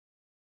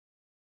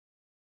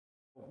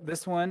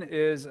This one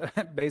is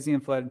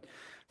Bayesian flood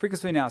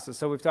frequency analysis.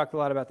 So we've talked a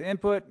lot about the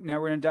input. Now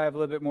we're going to dive a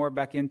little bit more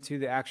back into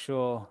the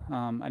actual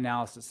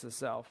analysis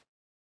itself.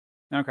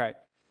 Okay.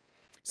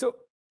 So,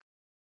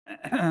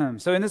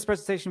 so in this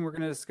presentation, we're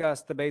going to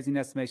discuss the Bayesian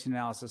estimation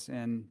analysis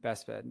in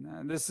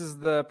BestFit. This is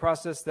the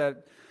process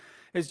that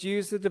is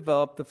used to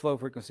develop the flow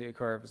frequency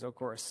curves, of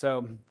course.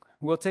 So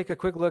we'll take a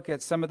quick look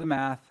at some of the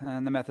math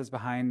and the methods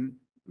behind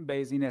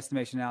Bayesian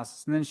estimation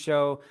analysis, and then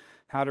show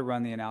how to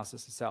run the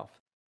analysis itself.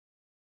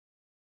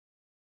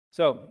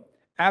 So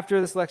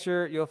after this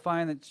lecture, you'll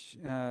find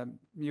that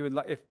you would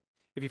like,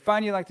 if you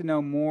find you'd like to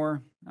know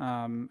more,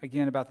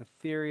 again, about the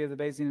theory of the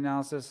Bayesian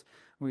analysis,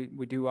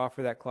 we do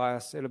offer that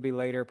class. It'll be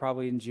later,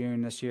 probably in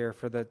June this year,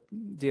 for the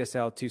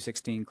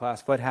DSL-216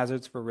 class, Flood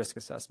Hazards for Risk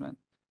Assessment.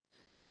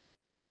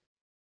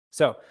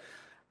 So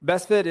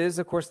BestFit is,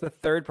 of course, the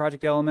third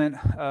project element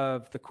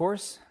of the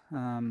course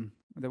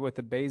with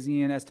the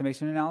Bayesian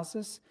estimation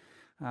analysis.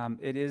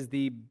 It is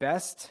the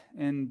best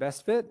in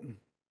BestFit.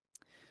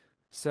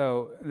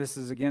 So this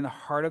is, again, the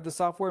heart of the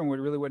software and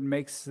what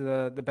makes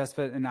the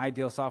BestFit an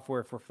ideal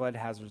software for flood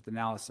hazards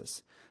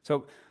analysis.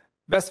 So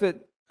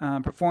BestFit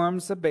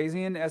performs a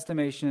Bayesian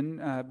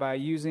estimation by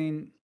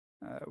using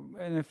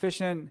an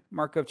efficient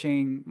Markov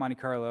chain Monte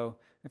Carlo.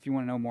 If you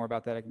want to know more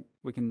about that,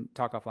 we can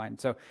talk offline.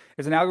 So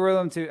it's an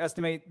algorithm to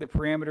estimate the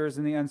parameters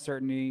and the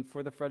uncertainty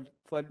for the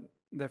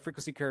the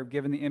frequency curve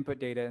given the input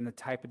data and the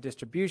type of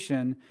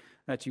distribution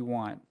that you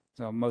want.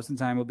 So most of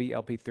the time it will be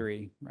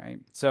LP3, right?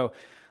 So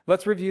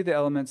let's review the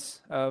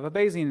elements of a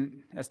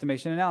Bayesian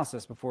estimation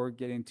analysis before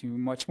getting to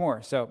much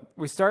more. So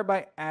we start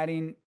by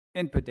adding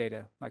input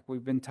data, like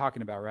we've been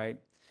talking about, right?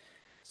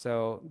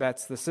 So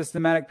that's the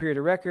systematic period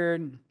of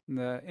record,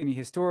 any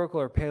historical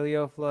or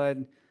paleo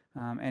flood,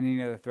 and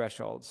any other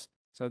thresholds.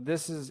 So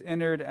this is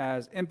entered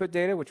as input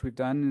data, which we've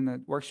done in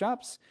the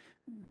workshops,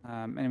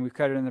 and we've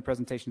covered it in the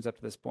presentations up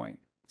to this point.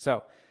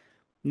 So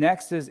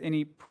next is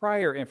any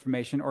prior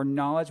information or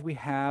knowledge we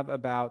have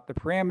about the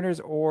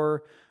parameters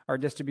or our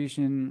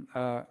distribution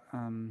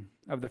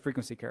of the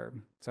frequency curve.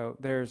 So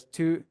there's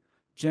two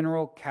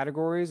general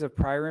categories of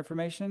prior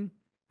information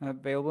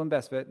available in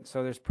BestFit.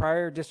 So there's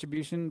prior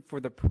distribution for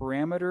the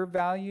parameter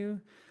value.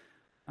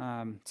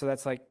 So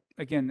that's like,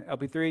 again,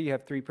 LP3, you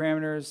have three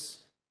parameters,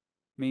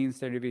 mean,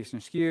 standard deviation,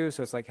 or skew.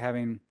 So it's like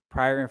having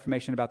prior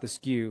information about the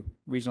skew,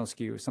 regional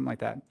skew, something like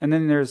that. And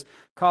then there's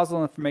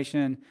causal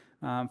information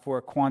for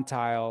a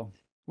quantile,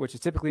 which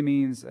typically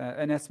means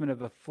an estimate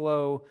of a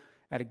flow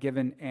at a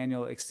given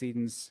annual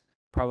exceedance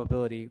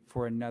probability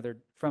from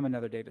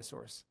another data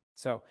source.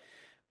 So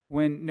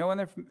when no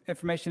other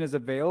information is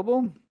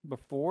available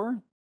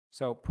before,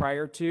 so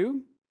prior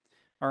to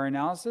our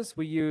analysis,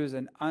 we use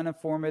an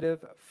uninformative,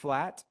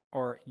 flat,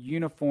 or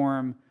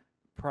uniform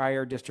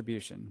prior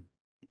distribution.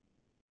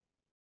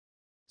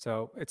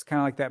 So it's kind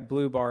of like that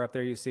blue bar up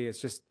there you see. It's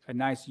just a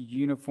nice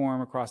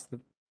uniform across the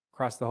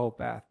whole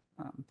path.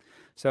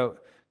 So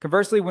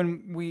conversely,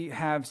 when we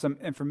have some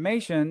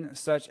information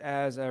such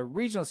as a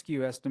regional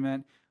skew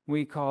estimate,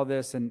 we call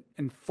this an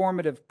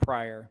informative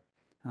prior.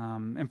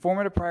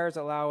 Informative priors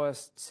allow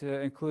us to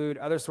include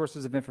other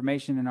sources of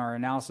information in our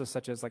analysis,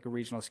 such as like a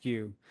regional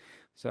skew.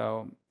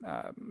 So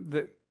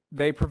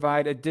they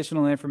provide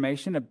additional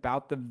information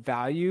about the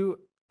value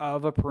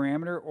of a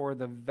parameter or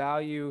the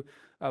value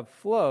of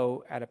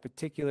flow at a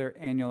particular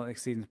annual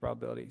exceedance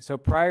probability. So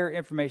prior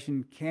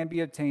information can be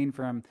obtained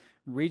from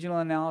regional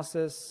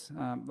analysis,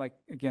 like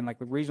the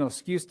regional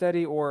skew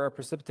study, or a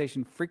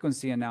precipitation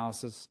frequency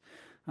analysis,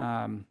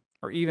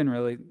 or even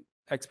really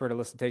expert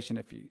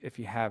elicitation if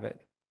you have it.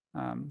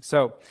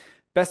 So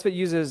BestFit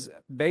uses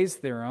Bayes'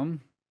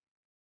 theorem,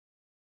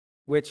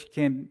 which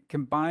can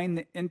combine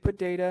the input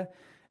data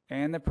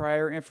and the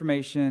prior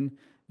information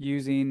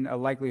using a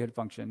likelihood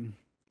function.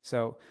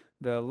 So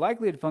the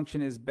likelihood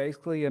function is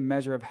basically a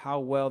measure of how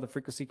well the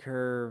frequency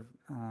curve,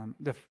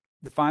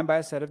 defined by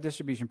a set of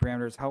distribution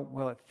parameters, how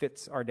well it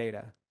fits our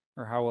data,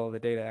 or how well the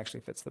data actually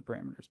fits the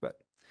parameters. But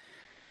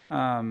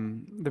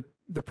the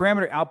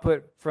parameter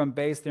output from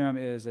Bayes' theorem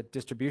is a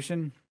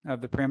distribution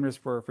of the parameters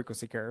for a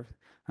frequency curve.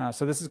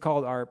 So this is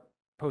called our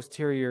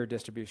posterior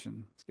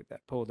distribution. Let's get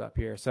that pulled up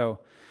here. So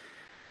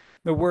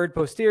the word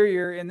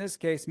posterior in this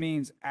case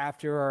means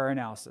after our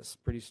analysis.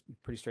 Pretty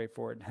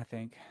straightforward, I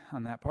think,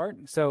 on that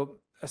part. So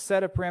a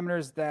set of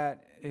parameters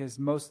that is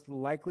most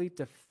likely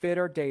to fit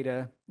our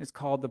data is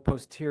called the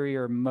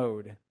posterior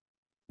mode.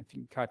 If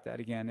you can cut that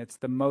again, it's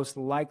the most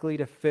likely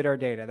to fit our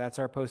data. That's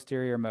our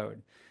posterior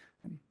mode.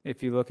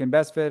 If you look in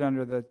BestFit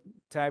under the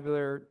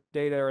tabular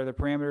data or the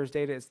parameters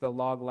data, it's the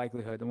log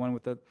likelihood, the one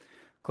with the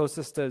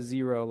closest to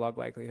 0 log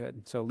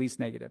likelihood, so least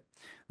negative.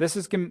 This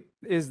is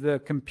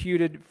the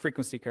computed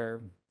frequency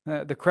curve.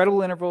 The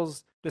credible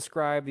intervals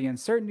describe the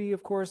uncertainty,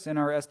 of course, in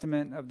our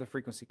estimate of the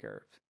frequency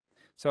curve.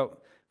 So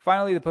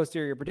finally, the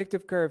posterior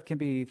predictive curve can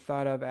be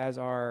thought of as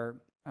our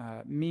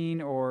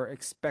mean or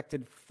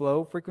expected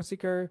flow frequency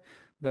curve.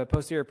 The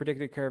posterior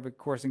predictive curve, of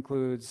course,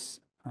 includes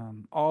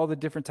all the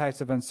different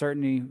types of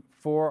uncertainty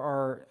for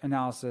our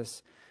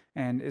analysis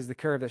and is the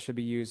curve that should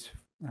be used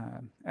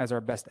as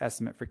our best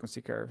estimate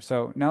frequency curve.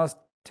 So now let's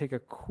take a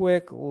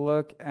quick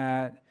look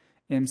at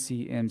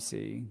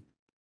MCMC.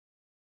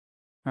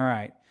 All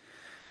right,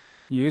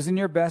 using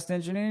your best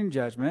engineering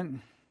judgment,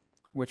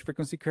 which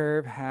frequency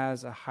curve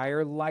has a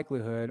higher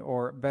likelihood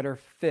or better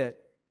fit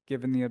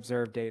given the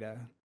observed data?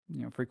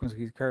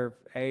 Frequency curve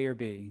A or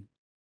B?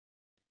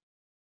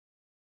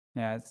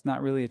 Yeah, it's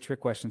not really a trick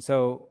question.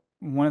 So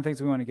one of the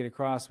things we want to get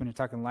across when you're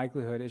talking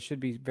likelihood, it should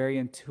be very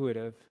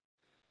intuitive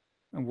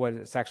in what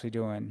it's actually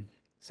doing.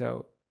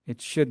 So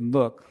it should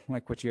look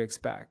like what you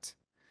expect.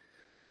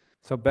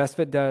 So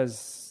BestFit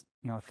does,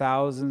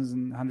 thousands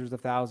and hundreds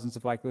of thousands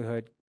of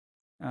likelihood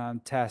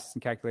tests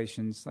and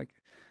calculations, like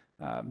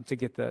to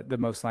get the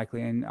most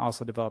likely, and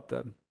also develop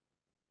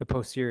the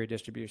posterior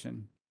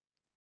distribution.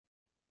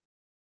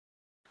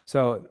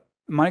 So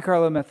Monte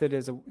Carlo method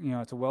is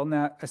it's a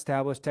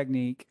well-established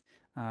technique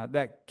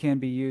that can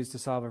be used to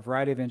solve a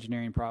variety of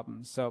engineering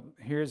problems. So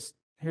here's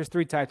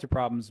three types of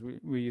problems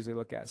we usually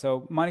look at.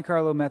 So Monte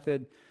Carlo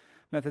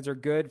methods are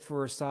good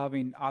for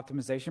solving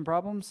optimization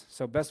problems.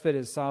 So BestFit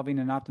is solving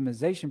an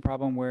optimization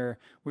problem where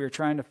we are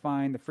trying to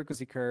find the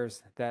frequency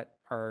curves that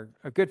are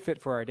a good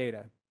fit for our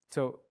data.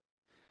 So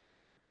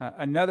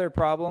another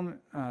problem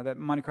that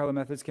Monte Carlo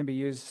methods can be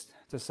used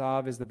to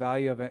solve is the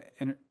value of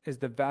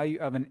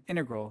an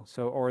integral,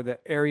 or the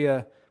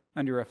area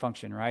under a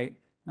function, right?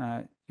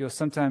 You'll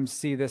sometimes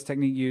see this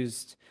technique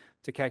used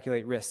to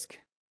calculate risk.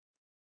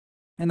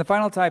 And the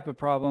final type of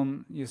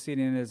problem you see it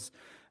in is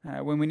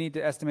when we need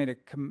to estimate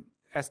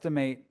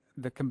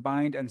the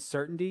combined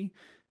uncertainty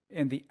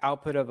in the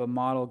output of a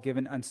model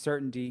given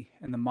uncertainty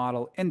in the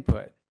model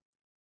input.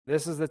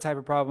 This is the type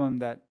of problem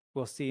that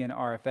we'll see in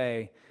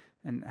RFA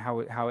and how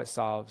it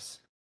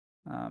solves.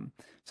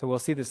 So we'll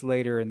see this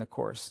later in the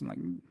course, like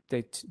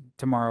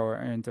tomorrow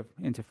or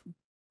into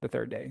the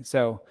third day.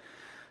 So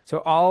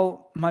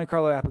all Monte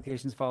Carlo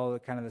applications follow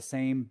kind of the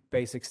same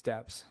basic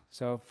steps.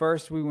 So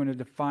first, we want to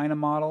define a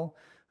model.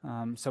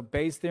 So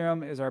Bayes'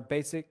 theorem is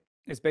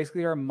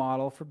basically our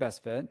model for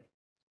BestFit,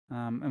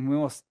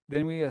 and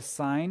then we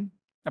assign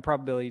a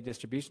probability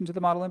distribution to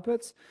the model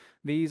inputs.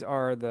 These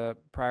are the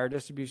prior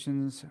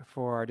distributions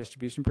for our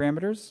distribution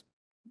parameters,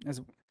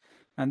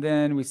 and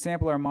then we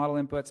sample our model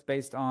inputs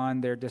based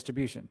on their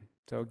distribution.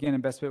 So again,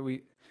 in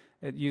BestFit,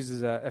 it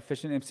uses an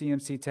efficient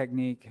MCMC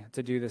technique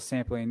to do the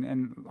sampling,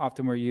 and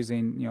often we're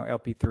using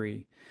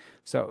LP3.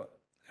 So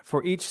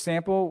for each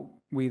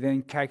sample, we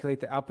then calculate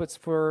the outputs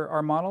for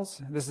our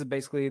models. This is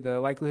basically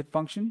the likelihood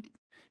function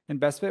in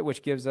BestFit,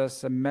 which gives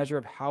us a measure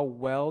of how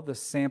well the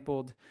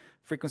sampled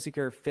frequency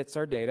curve fits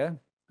our data.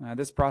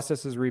 This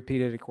process is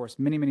repeated, of course,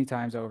 many, many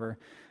times over.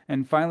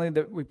 And finally,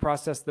 we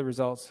process the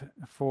results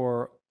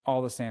for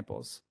all the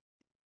samples.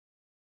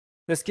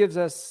 This gives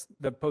us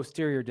the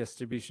posterior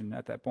distribution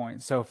at that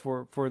point. So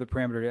for the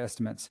parameter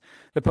estimates,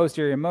 the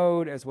posterior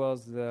mode, as well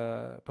as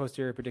the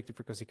posterior predicted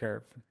frequency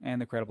curve and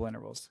the credible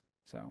intervals.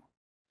 So,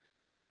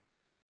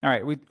 all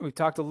right, we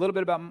talked a little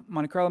bit about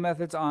Monte Carlo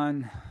methods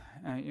on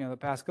the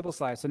past couple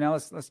slides. So now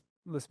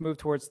let's move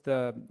towards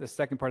the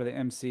second part of the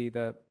MC,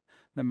 the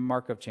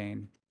Markov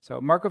chain. So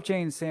Markov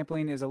chain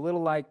sampling is a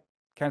little like,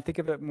 kind of think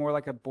of it more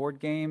like a board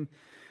game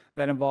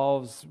that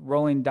involves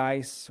rolling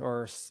dice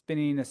or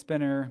spinning a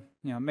spinner,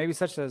 maybe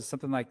such as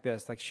something like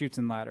this, like chutes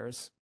and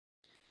ladders.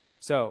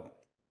 So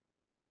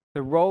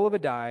the roll of a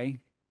die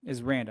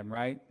is random,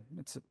 right?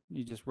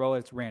 You just roll it,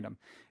 it's random.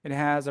 It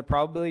has a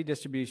probability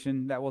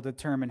distribution that will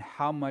determine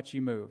how much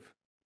you move.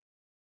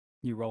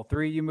 You roll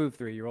 3, you move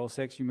 3. You roll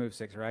 6, you move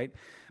 6, right?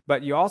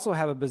 But you also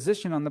have a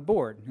position on the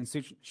board in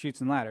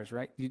chutes and ladders,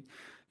 right? You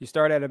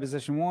start at a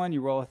position 1,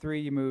 you roll a 3,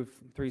 you move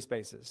 3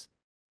 spaces.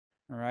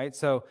 All right?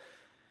 So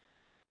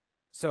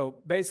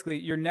basically,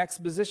 your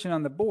next position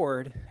on the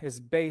board is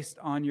based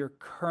on your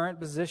current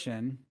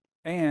position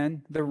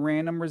and the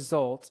random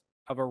result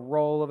of a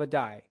roll of a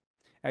die.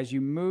 As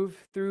you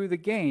move through the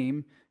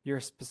game, your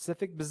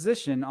specific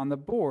position on the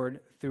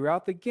board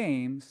throughout the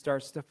game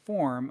starts to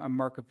form a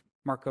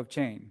Markov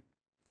chain.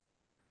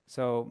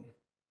 So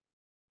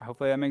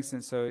hopefully that makes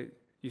sense. So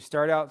you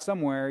start out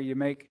somewhere, you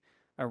make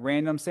a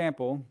random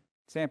sampling.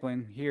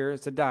 Here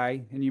it's a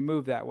die, and you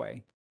move that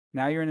way.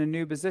 Now you're in a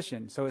new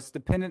position. So it's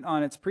dependent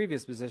on its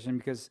previous position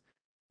because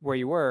where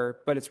you were,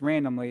 but it's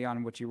randomly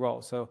on what you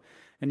roll. So,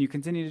 and you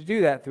continue to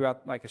do that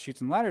throughout like a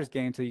chutes and ladders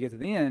game until you get to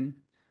the end.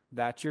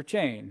 That's your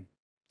chain.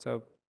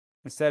 So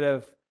instead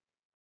of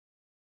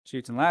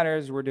chutes and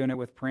ladders, we're doing it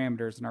with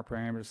parameters in our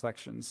parameter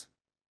selections.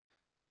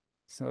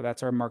 So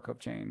that's our Markov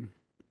chain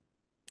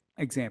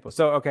example.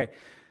 So, okay,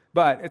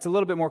 but it's a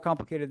little bit more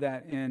complicated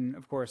than in,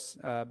 of course,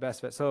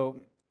 BestFit.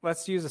 So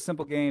let's use a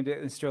simple game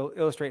to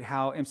illustrate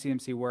how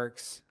MCMC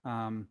works.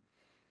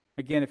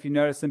 Again, if you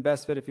notice in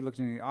BestFit, if you look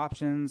in the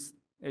options,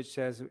 it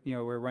says,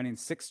 we're running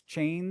 6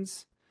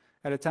 chains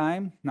at a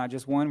time, not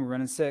just one, we're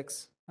running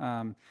 6.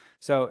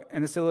 So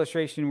in this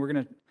illustration, we're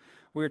going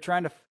to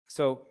kind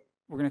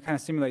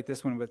of simulate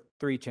this one with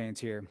 3 chains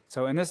here.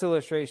 So in this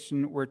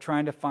illustration, we're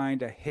trying to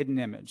find a hidden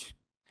image.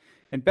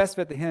 In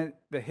BestFit,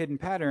 the hidden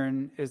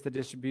pattern is the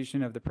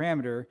distribution of the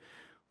parameter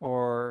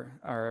or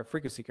a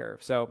frequency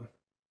curve. So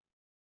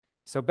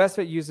best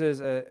fit uses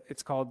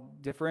it's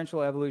called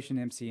differential evolution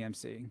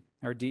MCMC,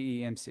 or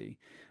DEMC,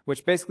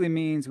 which basically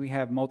means we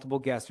have multiple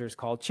guessers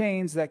called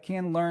chains that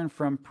can learn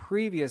from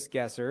previous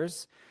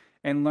guessers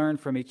and learn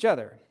from each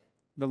other.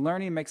 The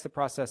learning makes the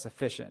process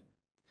efficient.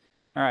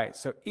 All right,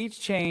 so each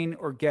chain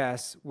or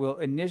guess will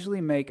initially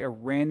make a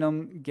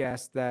random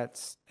guess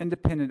that's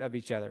independent of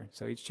each other.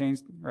 So each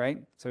chain's, right?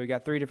 So we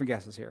got 3 different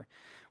guesses here.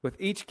 With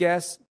each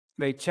guess,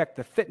 they check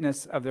the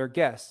fitness of their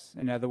guess.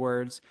 In other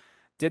words,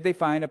 did they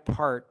find a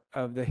part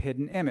of the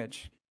hidden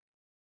image?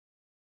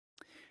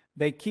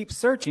 They keep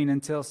searching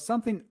until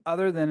something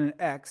other than an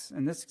X,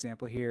 in this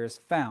example here,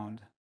 is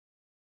found.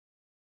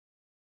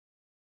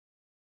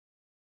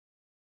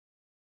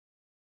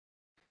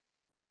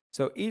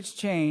 So each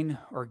chain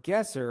or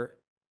guesser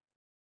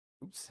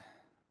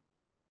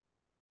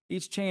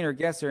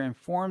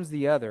informs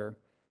the other,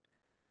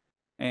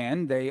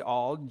 and they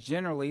all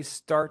generally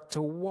start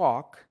to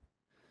walk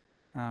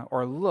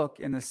or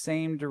look in the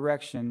same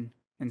direction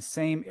and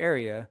same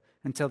area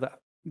until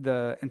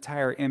the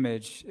entire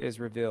image is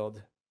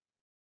revealed.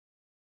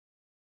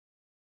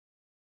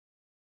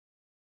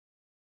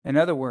 In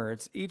other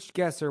words, each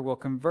guesser will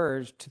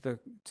converge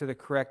to the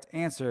correct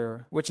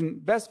answer, which in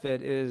best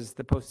fit is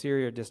the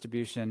posterior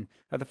distribution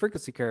of the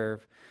frequency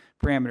curve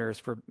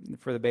parameters for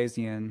the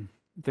Bayesian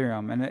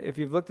theorem. And if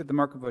you've looked at the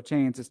Markov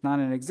chains, it's not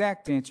an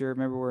exact answer.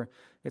 Remember,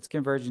 it's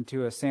converging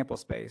to a sample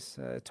space,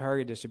 a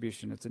target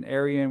distribution. It's an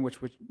area in which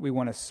we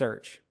want to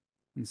search.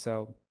 And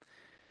so,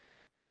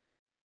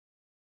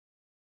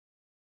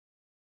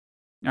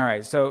 all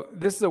right, so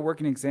this is a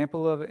working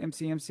example of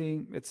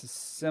MCMC. It's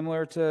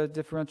similar to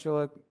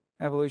differential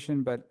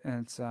evolution, but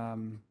it's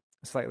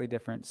slightly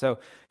different. So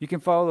you can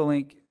follow the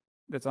link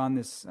that's on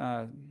this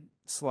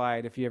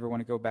slide if you ever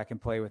want to go back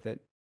and play with it.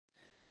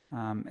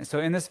 So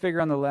in this figure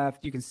on the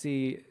left, you can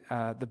see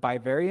the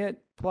bivariate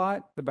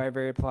plot. The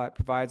bivariate plot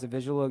provides a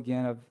visual,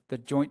 again, of the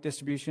joint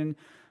distribution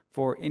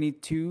for any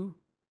 2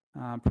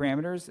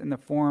 parameters in the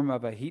form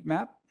of a heat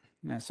map.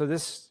 So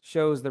this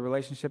shows the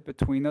relationship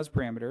between those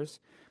parameters.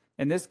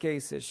 In this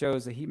case, it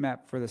shows a heat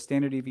map for the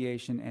standard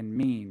deviation and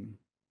mean.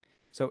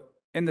 So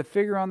in the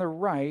figure on the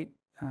right,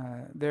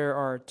 there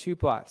are 2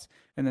 plots.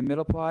 In the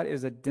middle plot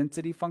is a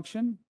density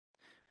function,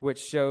 which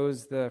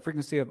shows the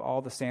frequency of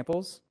all the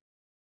samples.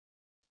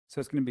 So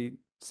it's going to be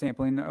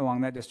sampling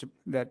along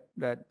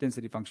that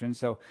density function.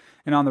 So,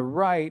 and on the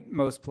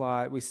rightmost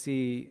plot, we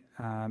see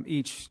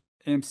each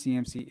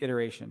MCMC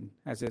iteration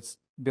as it's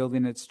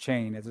building its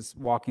chain, as it's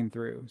walking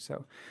through.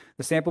 So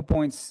the sample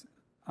points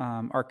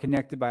are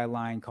connected by a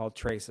line called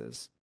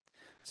traces.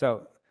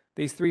 So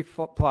these 3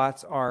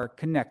 plots are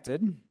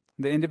connected.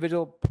 The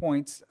individual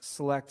points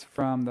select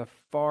from the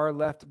far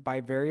left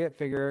bivariate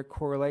figure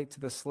correlate to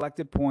the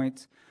selected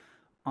points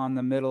on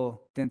the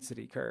middle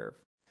density curve.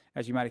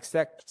 As you might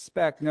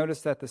expect,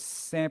 notice that the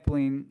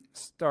sampling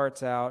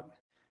starts out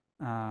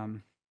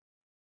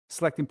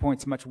selecting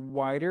points much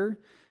wider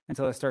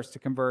until it starts to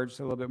converge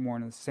a little bit more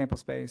into the sample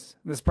space.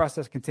 This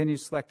process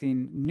continues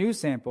selecting new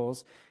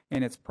samples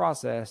in its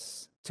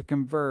process to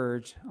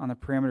converge on the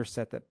parameter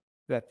set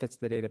that fits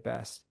the data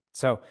best.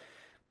 So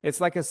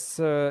it's like a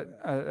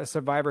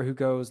survivor who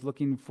goes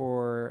looking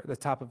for the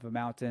top of a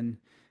mountain,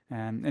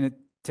 and it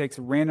takes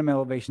random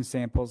elevation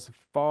samples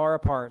far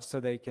apart so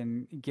they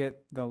can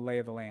get the lay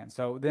of the land.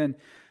 So then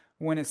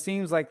when it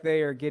seems like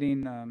they are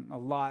getting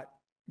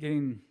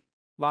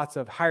lots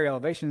of higher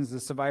elevations, the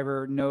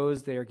survivor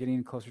knows they are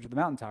getting closer to the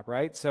mountaintop,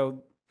 right?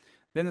 So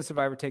then the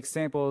survivor takes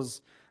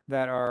samples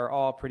that are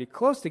all pretty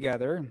close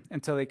together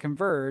until they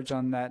converge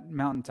on that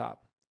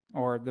mountaintop,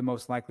 or the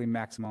most likely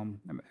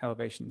maximum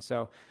elevation.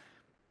 So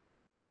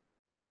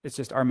it's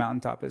just our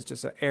mountaintop is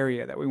just an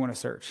area that we want to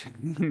search,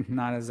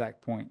 not an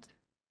exact point.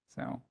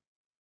 So,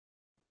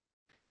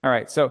 all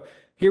right, so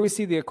here we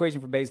see the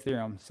equation for Bayes'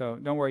 theorem. So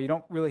don't worry, you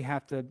don't really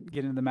have to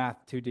get into the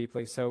math too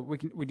deeply. So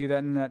we do that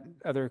in that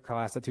other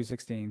class at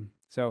 216.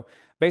 So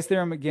Bayes'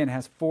 theorem, again,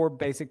 has 4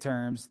 basic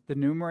terms. The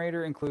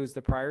numerator includes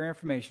the prior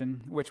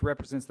information, which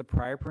represents the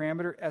prior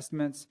parameter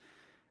estimates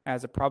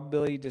as a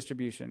probability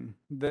distribution.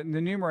 The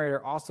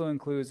numerator also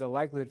includes a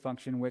likelihood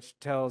function, which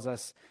tells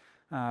us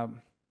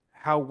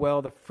how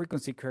well the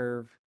frequency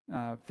curve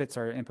fits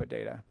our input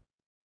data.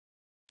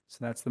 So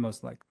that's the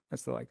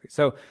likely.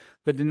 So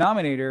the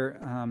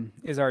denominator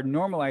is our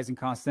normalizing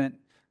constant.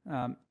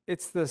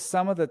 It's the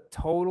sum of the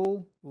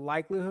total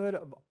likelihood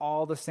of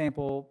all the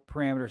sample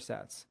parameter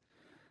sets.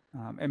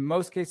 In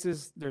most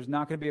cases, there's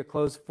not going to be a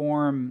closed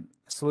form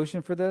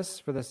solution for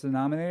this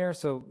denominator.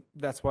 So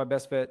that's why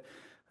BestFit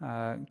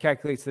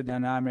calculates the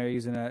denominator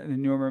using a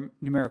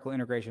numerical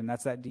integration.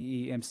 That's that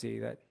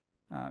DEMC, that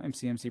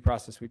MCMC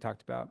process we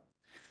talked about.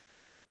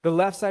 The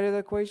left side of the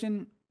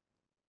equation,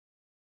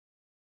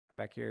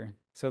 back here.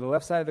 So the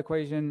left side of the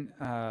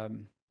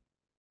equation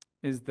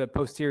is the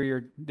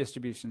posterior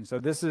distribution. So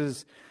this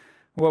is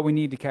what we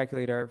need to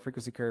calculate our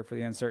frequency curve for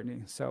the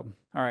uncertainty. So,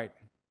 all right.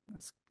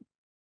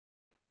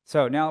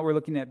 So now we're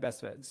looking at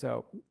best fit.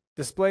 So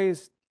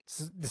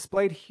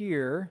displayed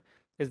here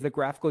is the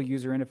graphical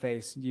user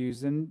interface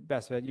used in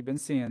BestFit. You've been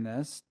seeing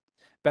this.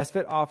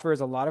 BestFit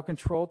offers a lot of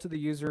control to the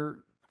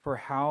user for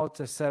how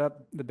to set up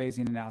the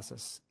Bayesian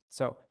analysis.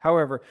 So,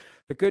 however,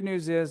 the good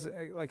news is,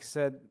 like I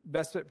said,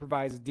 BestFit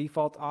provides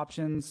default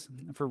options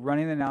for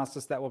running the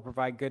analysis that will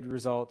provide good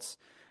results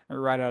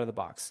right out of the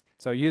box.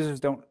 So users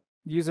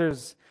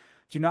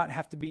do not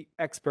have to be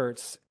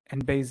experts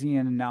in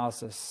Bayesian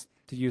analysis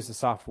to use the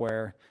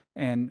software,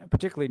 and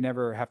particularly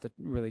never have to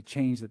really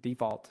change the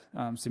default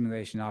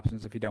simulation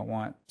options if you don't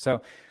want.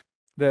 So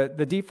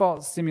the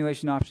default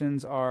simulation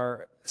options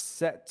are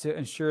set to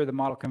ensure the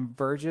model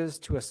converges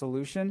to a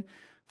solution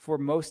for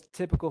most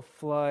typical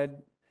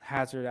flood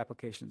hazard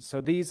applications.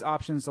 So these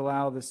options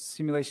allow the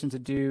simulation to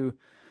do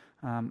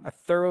a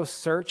thorough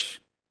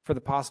search for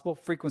the possible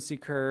frequency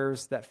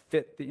curves that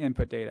fit the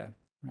input data,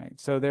 right?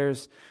 So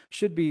there's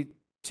should be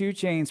 2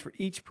 chains for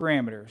each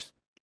parameters.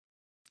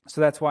 So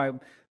that's why,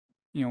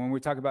 when we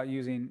talk about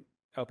using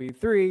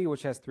LP3,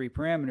 which has 3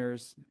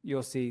 parameters,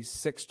 you'll see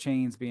 6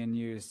 chains being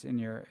used in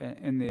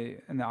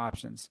the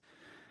options.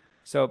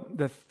 So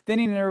the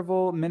thinning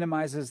interval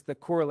minimizes the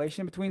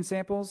correlation between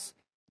samples.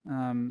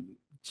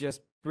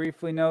 Just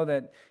briefly know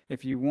that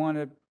if you want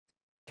to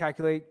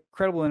calculate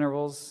credible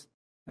intervals,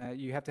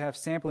 you have to have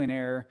sampling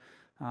error.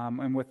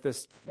 And with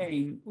this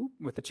chain,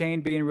 with the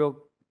chain being real,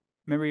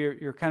 remember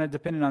you're kind of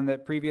dependent on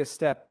that previous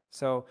step.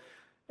 So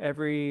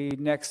every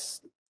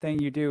next thing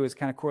you do is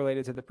kind of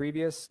correlated to the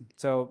previous.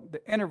 So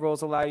the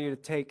intervals allow you to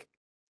take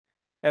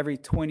every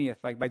 20th,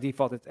 like by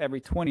default, it's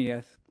every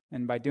 20th.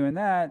 And by doing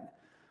that,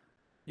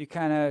 you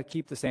kind of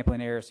keep the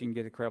sampling error so you can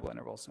get the credible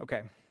intervals.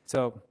 Okay,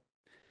 so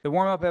the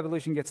warm-up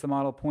evolution gets the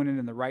model pointed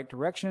in the right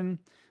direction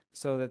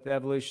so that the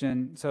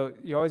evolution, so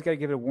you always got to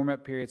give it a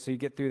warm-up period so you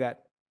get through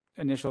that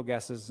initial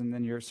guesses and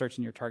then you're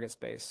searching your target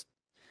space.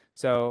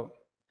 So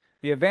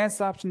the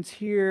advanced options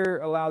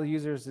here allow the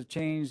users to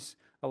change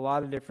a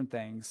lot of different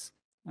things.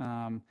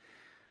 And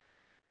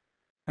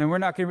we're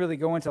not going to really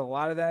go into a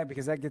lot of that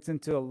because that gets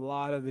into a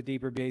lot of the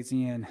deeper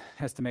Bayesian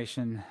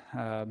estimation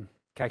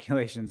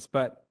calculations,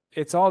 but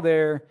it's all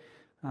there.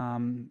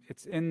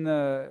 It's in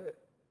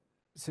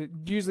so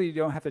usually you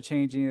don't have to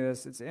change any of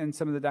this. It's in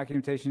some of the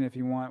documentation if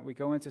you want. We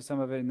go into some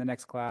of it in the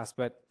next class,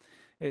 but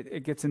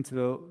it gets into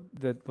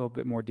the little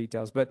bit more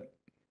details. But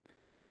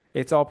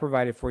it's all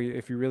provided for you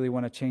if you really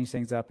want to change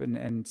things up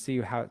and see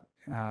how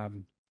it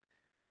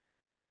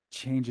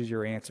changes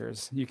your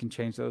answers. You can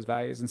change those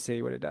values and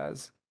see what it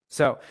does.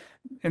 So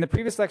in the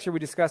previous lecture, we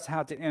discussed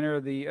how to enter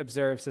the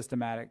observed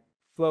systematic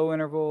flow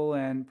interval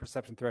and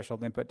perception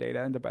threshold input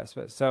data into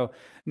BestFit. So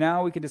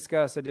now we can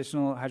discuss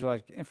additional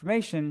hydrologic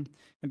information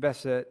in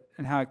BestFit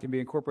and how it can be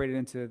incorporated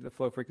into the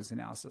flow frequency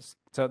analysis.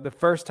 So the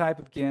first type,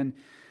 again,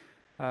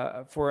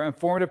 for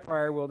informative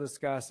prior we'll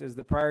discuss is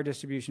the prior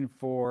distribution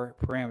for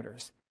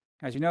parameters.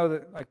 As you know,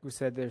 that, like we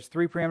said, there's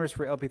 3 parameters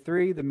for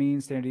LP3, the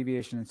mean, standard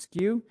deviation, and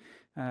skew.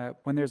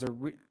 When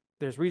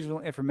there's regional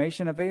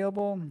information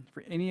available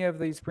for any of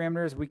these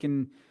parameters, we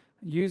can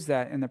use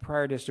that in the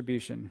prior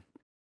distribution.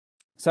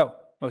 So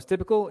most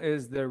typical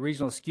is the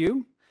regional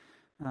skew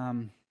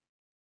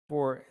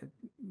for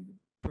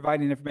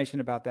providing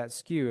information about that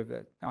skew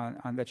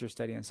that you're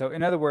studying. So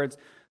in other words,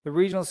 the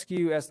regional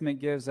skew estimate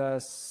gives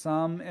us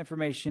some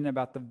information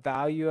about the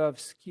value of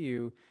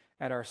skew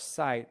at our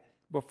site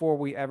before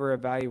we ever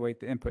evaluate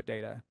the input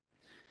data.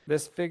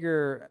 This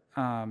figure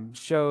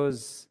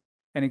shows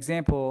an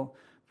example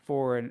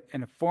for an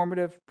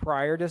informative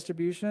prior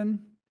distribution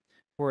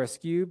for a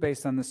skew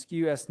based on the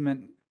skew estimate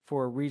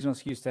for a regional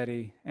skew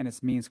study and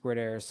its mean squared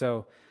error.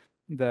 So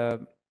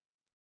the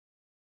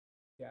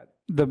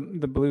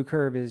blue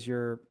curve is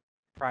your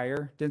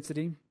prior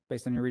density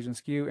based on your regional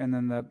skew, and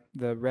then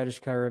the reddish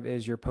curve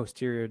is your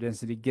posterior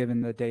density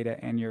given the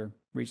data and your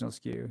regional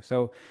skew.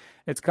 So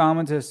it's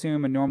common to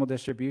assume a normal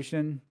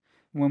distribution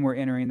when we're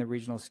entering the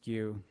regional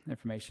skew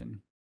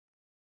information.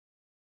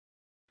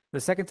 The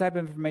second type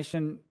of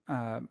information,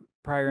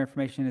 prior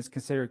information, is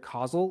considered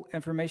causal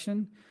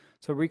information.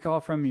 So recall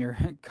from your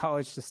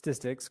college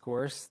statistics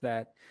course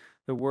that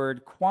the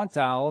word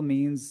quantile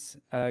means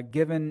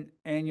given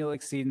annual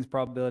exceedance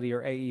probability,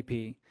 or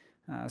AEP,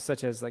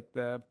 such as like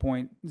the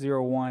 0.01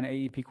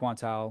 AEP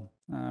quantile,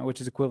 which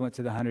is equivalent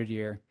to the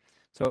 100-year.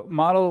 So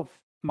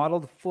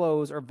modeled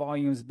flows or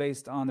volumes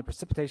based on the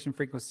precipitation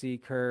frequency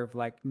curve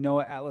like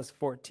NOAA Atlas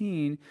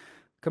 14,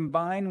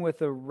 combined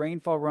with a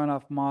rainfall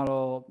runoff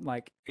model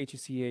like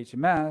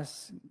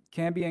HEC-HMS,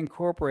 can be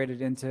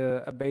incorporated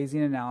into a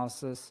Bayesian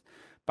analysis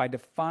by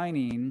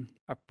defining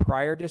a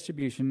prior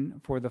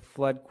distribution for the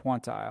flood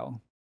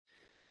quantile.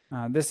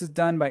 This is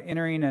done by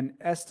entering an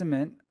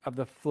estimate of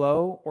the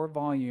flow or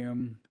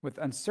volume with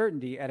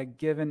uncertainty at a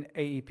given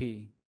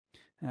AEP.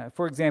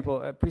 For example,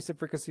 precip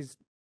frequencies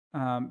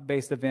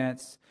based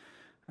events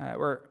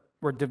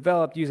were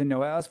developed using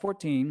NOAA Atlas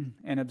 14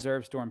 and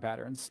observed storm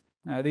patterns.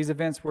 These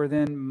events were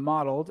then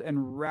modeled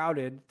and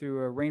routed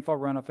through a rainfall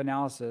runoff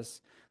analysis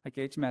like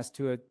HMS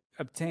to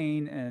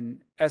obtain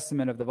an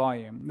estimate of the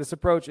volume. This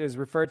approach is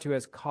referred to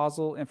as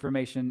causal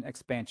information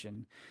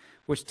expansion,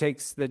 which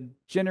takes the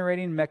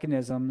generating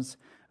mechanisms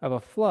of a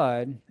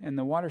flood in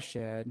the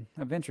watershed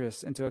of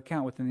interest into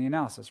account within the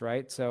analysis,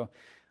 right? So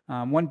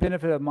one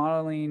benefit of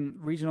modeling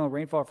regional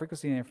rainfall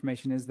frequency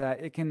information is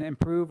that it can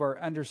improve our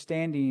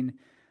understanding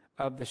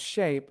of the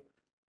shape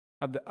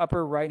of the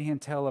upper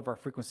right-hand tail of our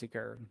frequency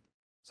curve.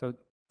 So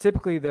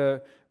typically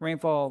the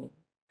rainfall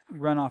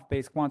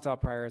runoff-based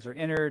quantile priors are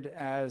entered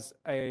as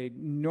a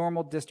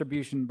normal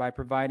distribution by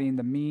providing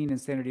the mean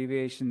and standard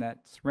deviation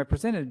that's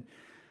represented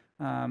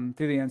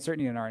through the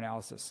uncertainty in our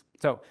analysis.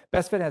 So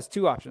BestFit has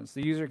two options.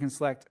 The user can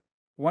select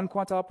one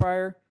quantile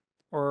prior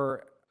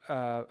or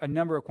a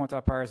number of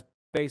quantile priors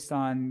based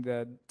on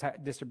the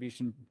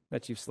distribution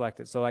that you've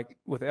selected. So like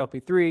with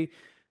LP3,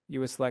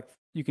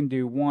 you can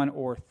do 1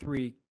 or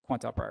 3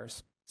 quantile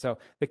priors. So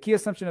the key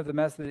assumption of the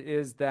method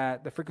is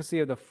that the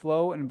frequency of the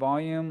flow and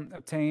volume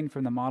obtained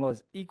from the model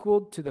is equal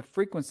to the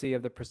frequency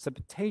of the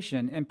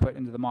precipitation input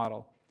into the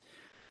model.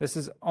 This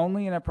is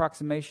only an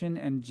approximation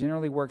and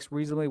generally works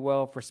reasonably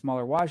well for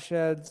smaller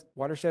watersheds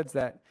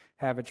that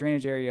have a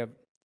drainage area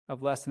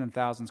of less than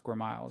 1,000 square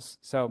miles.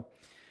 So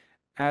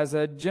as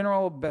a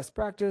general best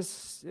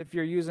practice, if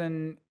you're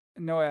using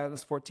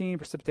DLS-114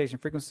 precipitation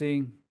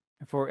frequency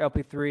for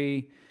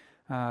LP3,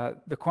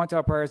 the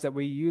quantile priors that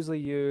we usually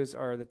use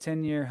are the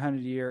 10-year,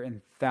 100-year,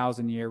 and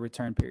 1,000-year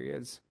return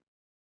periods.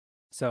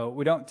 So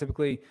we don't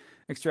typically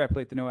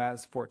extrapolate the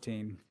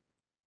DLS-114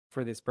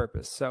 for this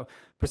purpose. So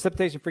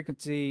precipitation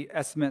frequency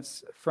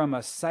estimates from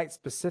a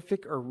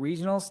site-specific or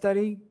regional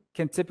study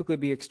can typically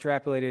be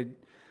extrapolated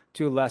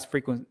to less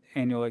frequent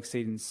annual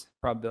exceedance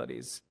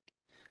probabilities.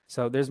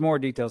 So there's more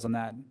details on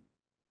that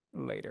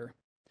later.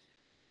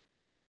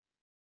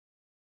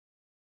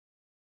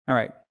 All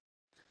right.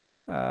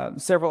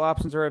 Several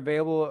options are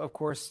available, of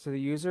course, to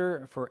the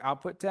user for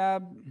output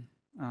tab.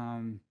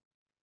 The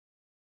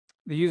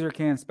user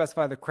can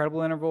specify the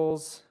credible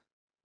intervals.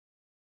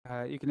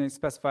 You can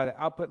specify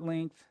the output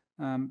length,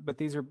 but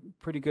these are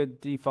pretty good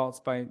defaults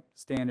by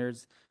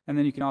standards. And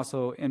then you can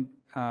also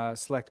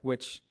select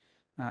which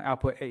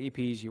output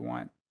AEPs you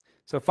want.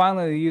 So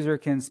finally, the user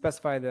can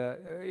specify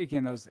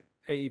those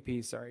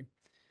AEPs, sorry.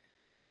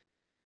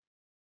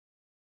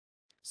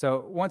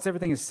 So once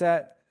everything is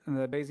set,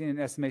 the Bayesian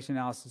estimation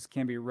analysis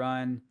can be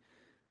run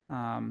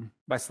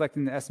by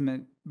selecting the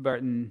estimate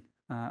button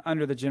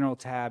under the general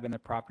tab in the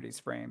properties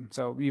frame.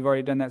 So you've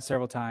already done that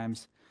several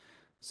times.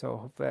 So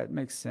hopefully that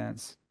makes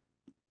sense.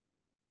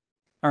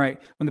 All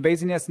right, when the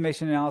Bayesian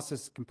estimation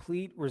analysis is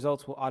complete,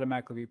 results will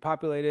automatically be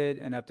populated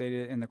and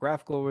updated in the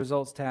graphical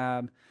results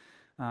tab,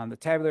 the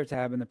tabular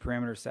tab, and the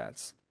parameter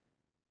sets.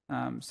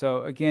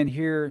 So again,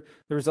 here,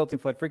 the resulting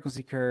flood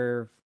frequency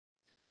curve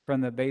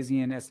from the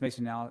Bayesian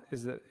estimation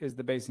analysis is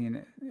the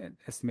Bayesian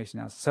estimation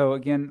analysis. So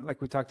again,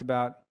 like we talked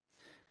about,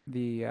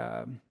 the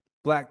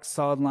black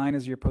solid line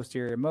is your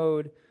posterior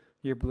mode,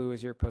 your blue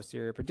is your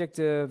posterior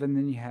predictive, and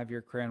then you have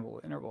your credible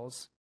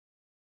intervals.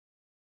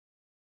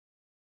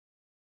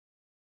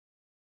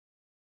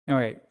 All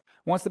right,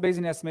 once the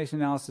Bayesian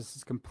estimation analysis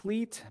is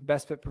complete,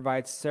 BestFit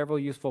provides several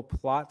useful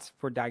plots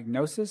for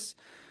diagnosis.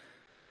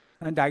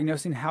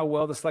 Diagnosing how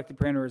well the selected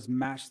parameters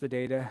match the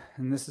data,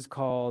 and this is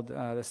called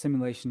the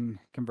simulation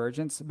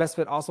convergence.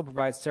 BestFit also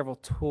provides several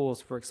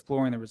tools for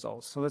exploring the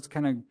results. So let's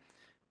kind of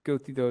go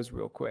through those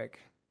real quick.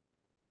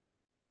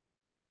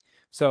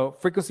 So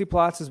frequency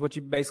plots is what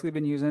you've basically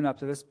been using up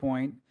to this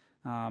point.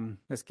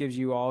 This gives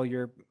you all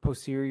your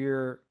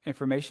posterior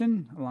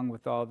information along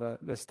with all the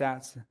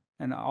stats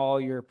and all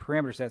your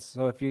parameter sets.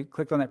 So if you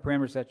clicked on that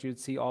parameter set, you'd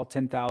see all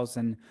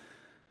 10,000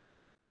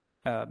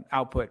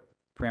 output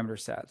parameter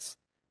sets.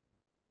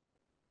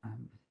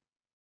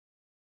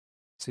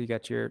 So you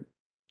got your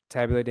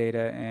tabular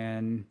data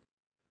and,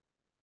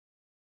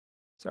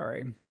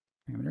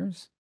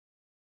 parameters.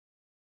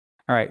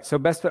 All right, so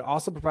BestFit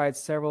also provides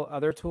several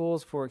other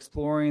tools for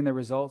exploring the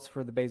results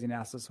for the Bayesian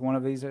analysis. One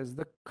of these is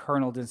the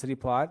kernel density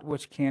plot,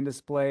 which can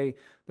display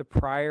the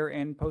prior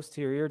and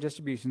posterior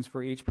distributions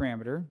for each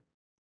parameter.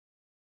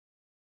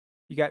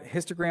 You got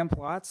histogram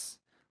plots,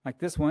 like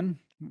this one.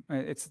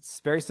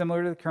 It's very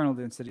similar to the kernel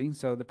density.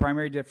 So the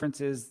primary difference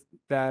is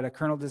that a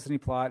kernel density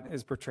plot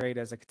is portrayed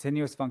as a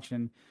continuous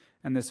function,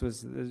 and this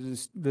was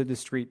the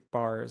discrete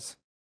bars.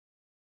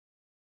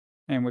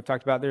 And we've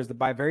talked about there's the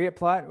bivariate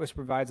plot, which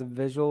provides a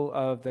visual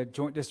of the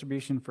joint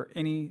distribution for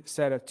any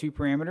set of 2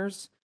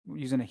 parameters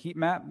using a heat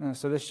map.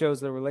 So this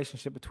shows the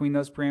relationship between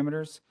those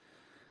parameters.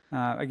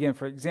 Again,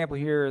 for example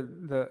here,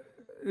 the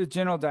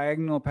general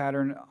diagonal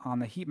pattern on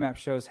the heat map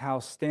shows how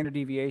standard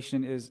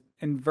deviation is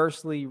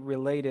inversely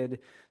related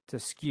to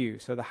skew.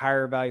 So the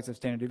higher values of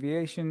standard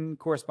deviation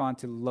correspond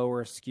to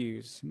lower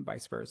skews and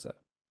vice versa.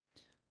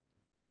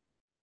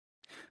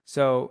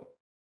 So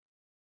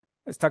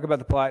let's talk about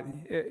the plot.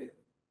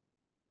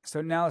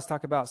 So now let's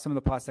talk about some of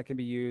the plots that can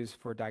be used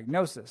for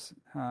diagnosis.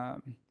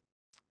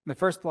 The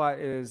first plot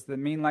is the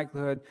mean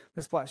likelihood.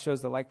 This plot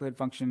shows the likelihood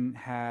function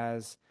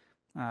has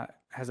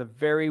a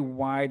very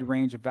wide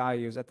range of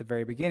values at the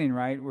very beginning,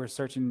 right? We're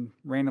searching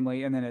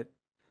randomly, and then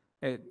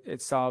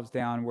it solves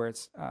down where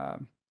it's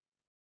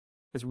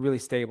really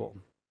stable.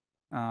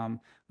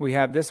 We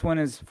have this one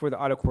is for the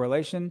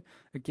autocorrelation.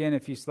 Again,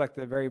 if you select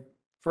the very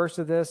first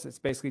of this, it's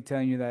basically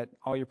telling you that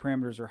all your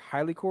parameters are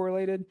highly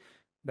correlated,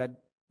 that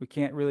we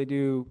can't really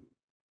do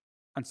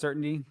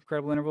uncertainty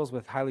credible intervals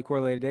with highly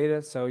correlated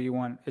data. So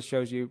it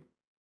shows you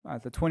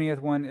the 20th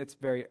one, it's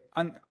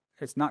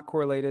it's not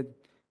correlated,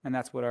 and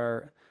that's what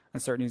our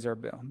uncertainties are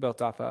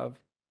built off of.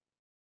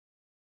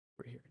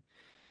 Over here.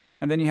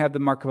 And then you have the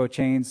Markov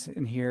chains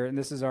in here, and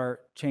this is our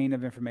chain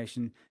of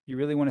information. You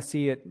really want to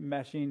see it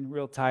meshing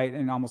real tight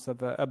and almost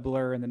a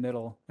blur in the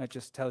middle. That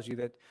just tells you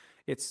that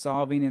it's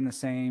solving in the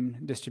same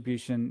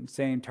distribution,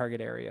 same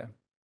target area.